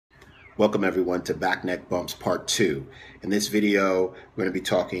Welcome everyone to Back Neck Bumps Part 2. In this video, we're going to be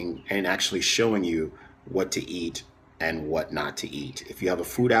talking and actually showing you what to eat and what not to eat. If you have a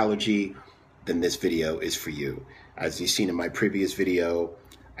food allergy, then this video is for you. As you've seen in my previous video,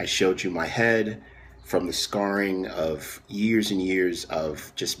 I showed you my head from the scarring of years and years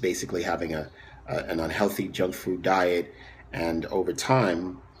of just basically having an unhealthy junk food diet. And over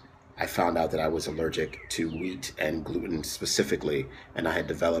time, I found out that I was allergic to wheat and gluten specifically, and I had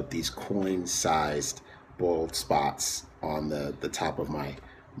developed these coin-sized bald spots on the top of my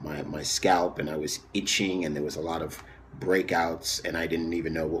scalp, and I was itching, and there was a lot of breakouts, and I didn't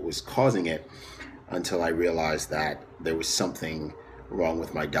even know what was causing it until I realized that there was something wrong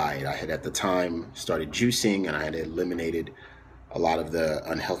with my diet. I had at the time started juicing, and I had eliminated a lot of the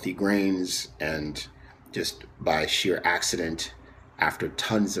unhealthy grains, and just by sheer accident, after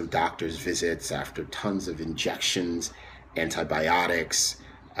tons of doctor's visits, after tons of injections, antibiotics,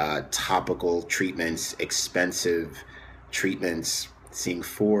 topical treatments, expensive treatments, seeing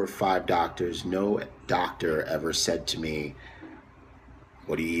 4 or 5 doctors, no doctor ever said to me,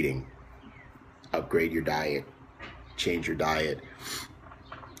 "What are you eating? Upgrade your diet, change your diet."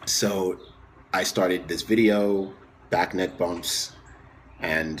 So I started this video, Back Neck Bumps,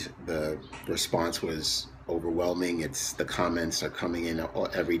 and the response was overwhelming. The comments are coming in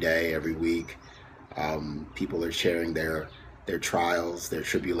every day, every week. People are sharing their trials, their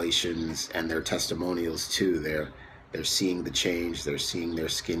tribulations, and their testimonials too. They're seeing the change. They're seeing their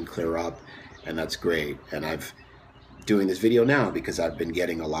skin clear up, and that's great. And I've doing this video now because I've been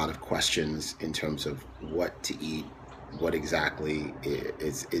getting a lot of questions in terms of what to eat, what exactly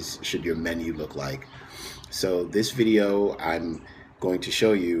should your menu look like. So this video I'm going to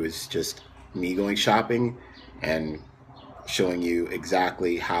show you is just me going shopping and showing you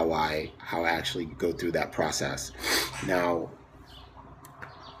exactly how I actually go through that process. Now,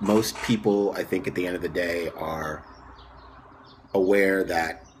 most people, I think at the end of the day, are aware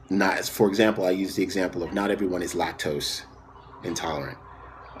that not, for example, I use the example of not everyone is lactose intolerant.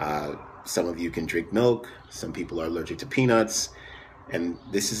 Some of you can drink milk, some people are allergic to peanuts, and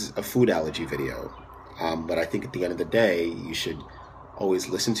this is a food allergy video. But I think at the end of the day, you should always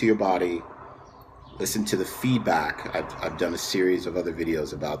listen to your body, listen to the feedback. I've done a series of other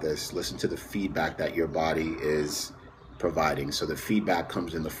videos about this. Listen to the feedback that your body is providing. So the feedback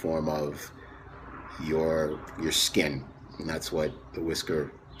comes in the form of your skin, and that's what the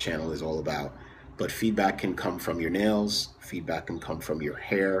Whisker channel is all about. But feedback can come from your nails, feedback can come from your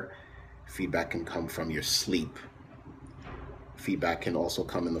hair, feedback can come from your sleep. Feedback can also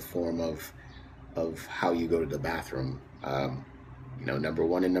come in the form of how you go to the bathroom. Number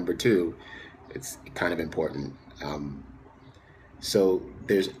 1 and number 2, it's kind of important. So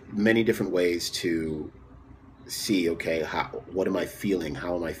there's many different ways to see, okay, what am I feeling?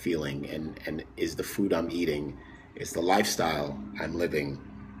 How am I feeling? And is the food I'm eating, is the lifestyle I'm living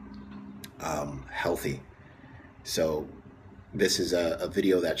healthy? So this is a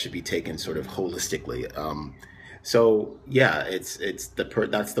video that should be taken sort of holistically. So yeah, that's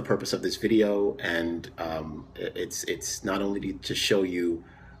the purpose of this video, and it's not only to show you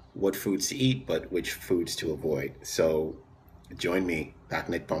what foods to eat, but which foods to avoid. So join me, Back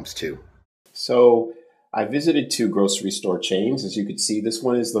Neck Bumps 2. So I visited 2 grocery store chains. As you can see, this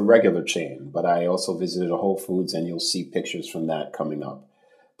one is the regular chain, but I also visited a Whole Foods, and you'll see pictures from that coming up.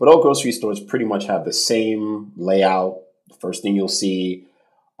 But all grocery stores pretty much have the same layout. The first thing you'll see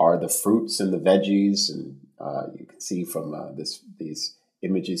are the fruits and the veggies, and you can see from these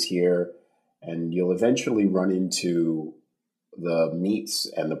images here, and you'll eventually run into the meats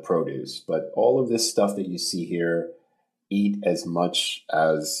and the produce. But all of this stuff that you see here, eat as much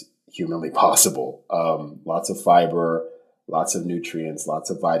as humanly possible. Lots of fiber, lots of nutrients, lots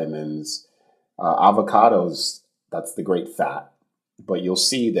of vitamins. Avocados, that's the great fat. But you'll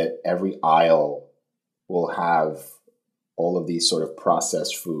see that every aisle will have all of these sort of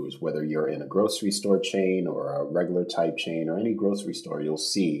processed foods. Whether you're in a grocery store chain or a regular type chain or any grocery store, you'll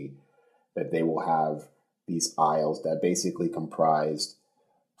see that they will have these aisles that basically comprise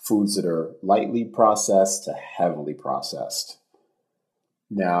foods that are lightly processed to heavily processed.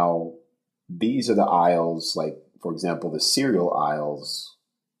 Now, these are the aisles, like, for example, the cereal aisles.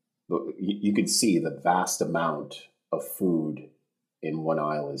 You can see the vast amount of food in one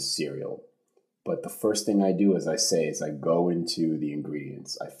aisle is cereal. But the first thing I do, as I say, is I go into the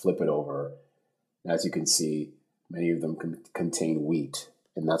ingredients. I flip it over. And as you can see, many of them contain wheat,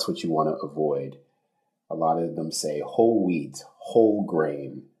 and that's what you want to avoid. A lot of them say whole wheat, whole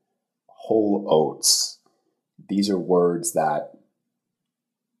grain, whole oats. These are words that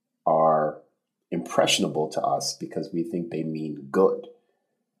are impressionable to us because we think they mean good.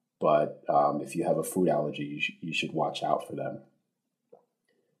 but if you have a food allergy, you should watch out for them.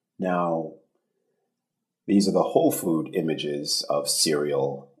 Now, these are the whole food images of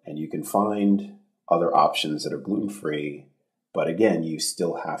cereal, and you can find other options that are gluten-free, but again, you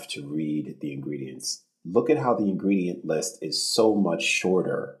still have to read the ingredients. Look at how the ingredient list is so much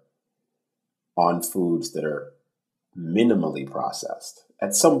shorter on foods that are minimally processed.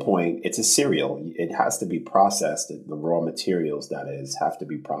 At some point, it's a cereal. It has to be processed. The raw materials, that is, have to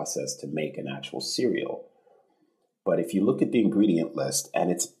be processed to make an actual cereal. But if you look at the ingredient list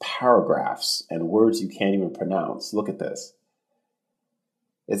and it's paragraphs and words you can't even pronounce, look at this.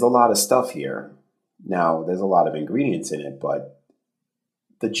 There's a lot of stuff here. Now, there's a lot of ingredients in it, but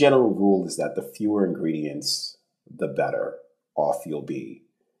the general rule is that the fewer ingredients, the better off you'll be.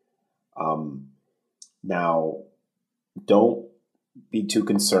 Now, don't be too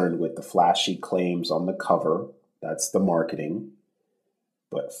concerned with the flashy claims on the cover. That's the marketing.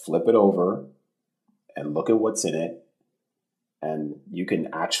 But flip it over and look at what's in it. And you can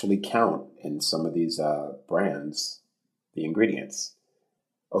actually count in some of these brands the ingredients.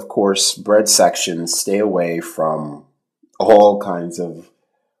 Of course, bread sections, stay away from all kinds of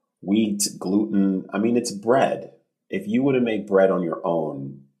wheat, gluten. I mean, it's bread. If you were to make bread on your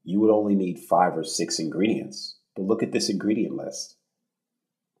own, you would only need 5 or 6 ingredients. But look at this ingredient list.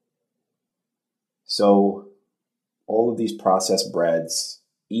 So all of these processed breads,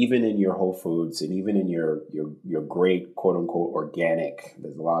 even in your Whole Foods and even in your great quote unquote organic,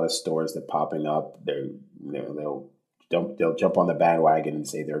 there's a lot of stores that popping up. They'll jump on the bandwagon and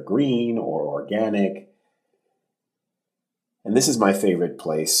say they're green or organic. And this is my favorite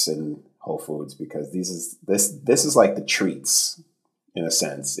place in Whole Foods because this is like the treats in a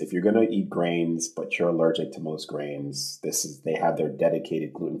sense. If you're gonna eat grains but you're allergic to most grains, they have their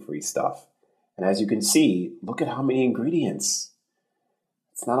dedicated gluten-free stuff. And as you can see, look at how many ingredients.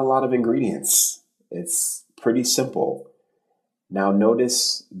 It's not a lot of ingredients. It's pretty simple. Now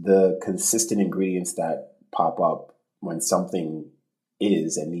notice the consistent ingredients that pop up when something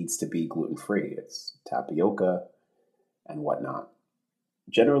is and needs to be gluten-free. It's tapioca and whatnot.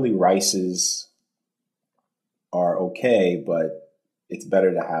 Generally, rices are okay, but it's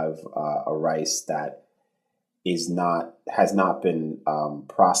better to have a rice that has not been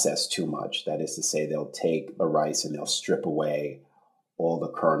processed too much. That is to say, they'll take the rice and they'll strip away all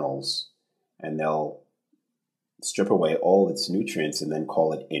the kernels and they'll strip away all its nutrients and then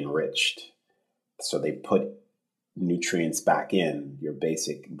call it enriched. So they put nutrients back in, your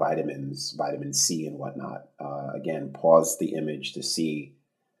basic vitamins, vitamin C and whatnot. Again, pause the image to see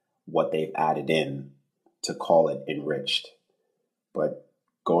what they've added in to call it enriched. But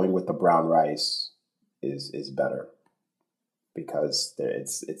going with the brown rice is better because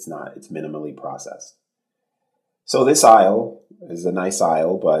it's minimally processed. So this aisle is a nice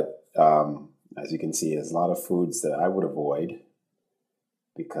aisle, but as you can see, there's a lot of foods that I would avoid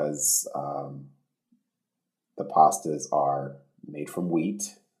because the pastas are made from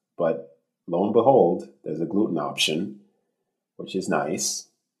wheat, but lo and behold, there's a gluten option, which is nice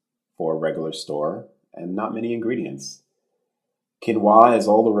for a regular store and not many ingredients. Quinoa is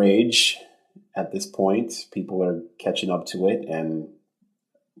all the rage at this point. People are catching up to it, and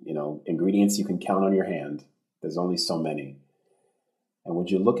ingredients you can count on your hand. There's only so many. And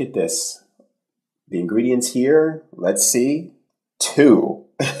would you look at this? The ingredients here, let's see, 2.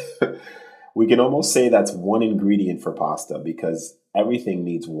 We can almost say that's 1 ingredient for pasta because everything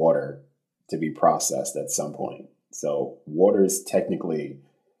needs water to be processed at some point. So water is technically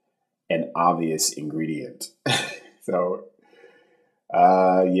an obvious ingredient. So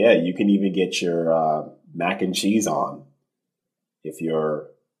yeah, you can even get your mac and cheese on if you're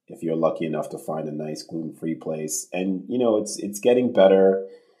lucky enough to find a nice gluten-free place. And it's getting better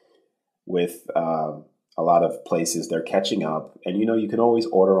with a lot of places. They're catching up, and you can always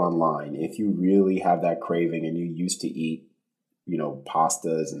order online if you really have that craving and you used to eat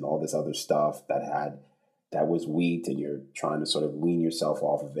pastas and all this other stuff that was wheat, and you're trying to sort of wean yourself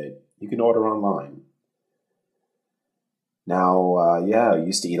off of it. You can order online. Now, yeah, I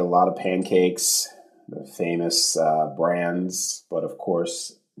used to eat a lot of pancakes, the famous brands, but of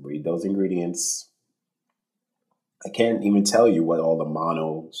course, read those ingredients. I can't even tell you what all the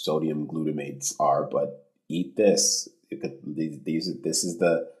monosodium glutamates are, but eat this. This is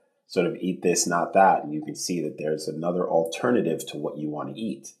the sort of eat this, not that, and you can see that there's another alternative to what you want to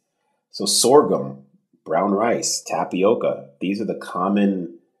eat. So sorghum, brown rice, tapioca, these are the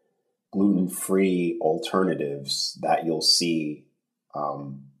common gluten-free alternatives that you'll see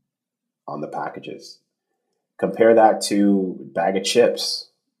on the packages. Compare that to a bag of chips.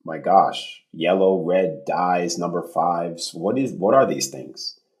 My gosh, yellow, red dyes, number 5s. What are these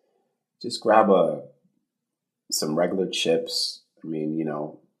things? just grab some regular chips. I mean, you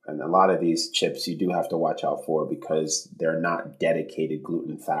know, and a lot of these chips you do have to watch out for because they're not dedicated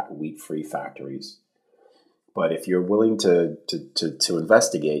wheat-free factories. But if you're willing to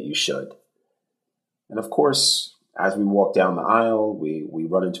investigate, you should. And of course, as we walk down the aisle, we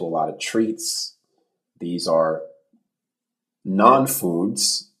run into a lot of treats. These are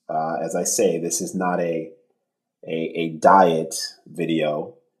non-foods. As I say, this is not a diet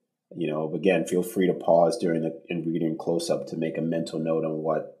video. You know, again, feel free to pause during the ingredient close-up to make a mental note on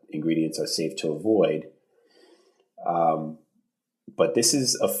what ingredients are safe to avoid. But this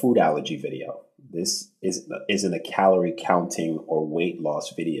is a food allergy video. This isn't a calorie counting or weight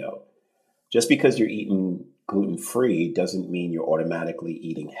loss video. Just because you're eating gluten-free doesn't mean you're automatically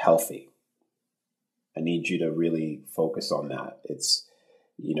eating healthy. I need you to really focus on that. It's,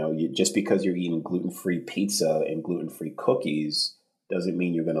 you know, just because you're eating gluten-free pizza and gluten-free cookies doesn't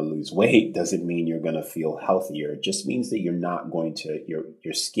mean you're going to lose weight, doesn't mean you're going to feel healthier. It just means that you're not going to,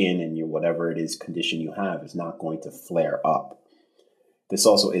 your skin and your whatever it is condition you have is not going to flare up. This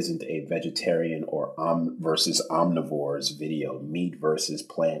also isn't a vegetarian or versus omnivores video, meat versus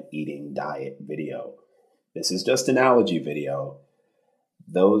plant eating diet video. This is just an allergy video.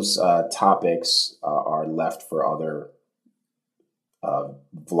 Those topics are left for other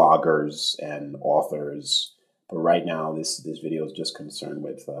vloggers and authors. But right now, this video is just concerned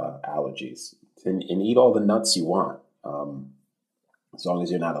with allergies. And eat all the nuts you want. As long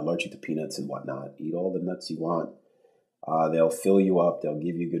as you're not allergic to peanuts and whatnot. Eat all the nuts you want. They'll fill you up. They'll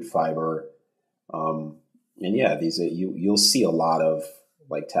give you good fiber. And yeah, you'll see a lot of,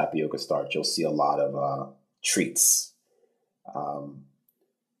 like tapioca starch, you'll see a lot of treats.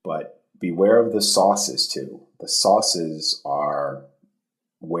 But beware of the sauces too. The sauces are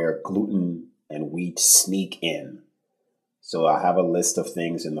where gluten and wheat sneak in. So I have a list of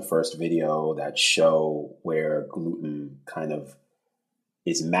things in the first video that show where gluten kind of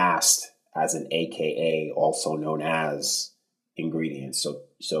is masked as an AKA, also known as ingredient. So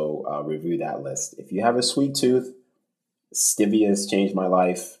review that list. If you have a sweet tooth, stevia has changed my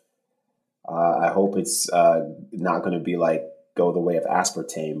life. I hope it's not going to be like go the way of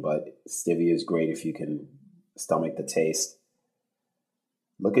aspartame, but stevia is great if you can stomach the taste.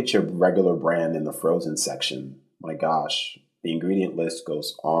 Look at your regular brand in the frozen section. My gosh, the ingredient list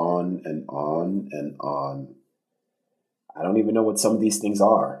goes on and on and on. I don't even know what some of these things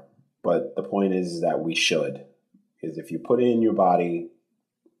are, but the point is that we should. Because if you put it in your body's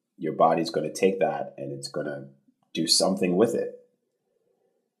going to take that and it's going to do something with it.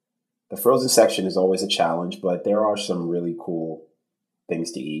 The frozen section is always a challenge, but there are some really cool things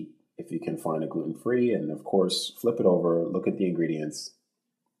to eat if you can find a gluten-free. And of course, flip it over, look at the ingredients.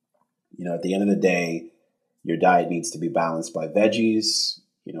 You know, at the end of the day, your diet needs to be balanced by veggies.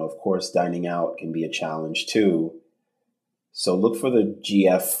 You know, of course, dining out can be a challenge too. So look for the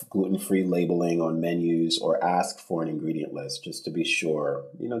GF gluten-free labeling on menus or ask for an ingredient list just to be sure.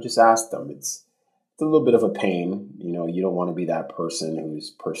 You know, just ask them. It's a little bit of a pain. You know, you don't want to be that person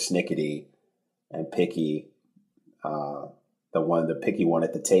who's persnickety and picky, the picky one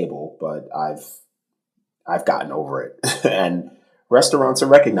at the table, but I've gotten over it. And restaurants are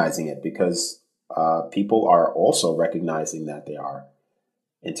recognizing it because people are also recognizing that they are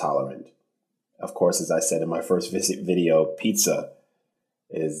intolerant. Of course, as I said in my first video, pizza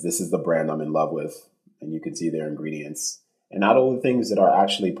this is the brand I'm in love with, and you can see their ingredients. And not all the things that are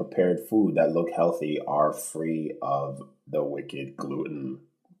actually prepared food that look healthy are free of the wicked gluten,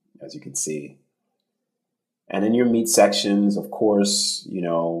 as you can see. And in your meat sections, of course, you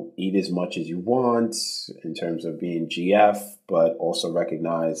know, eat as much as you want in terms of being GF, but also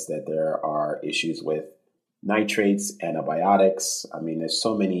recognize that there are issues with nitrates, antibiotics. I mean, there's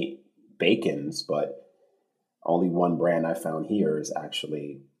so many bacons, but only one brand I found here is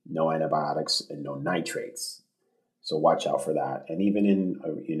actually no antibiotics and no nitrates. So watch out for that. And even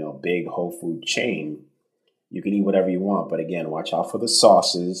in a big whole food chain, you can eat whatever you want. But again, watch out for the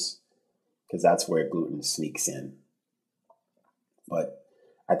sauces because that's where gluten sneaks in. But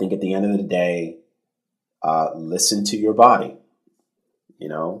I think at the end of the day, listen to your body. You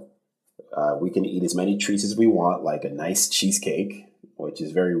know, we can eat as many treats as we want, like a nice cheesecake, which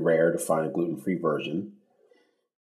is very rare to find a gluten-free version.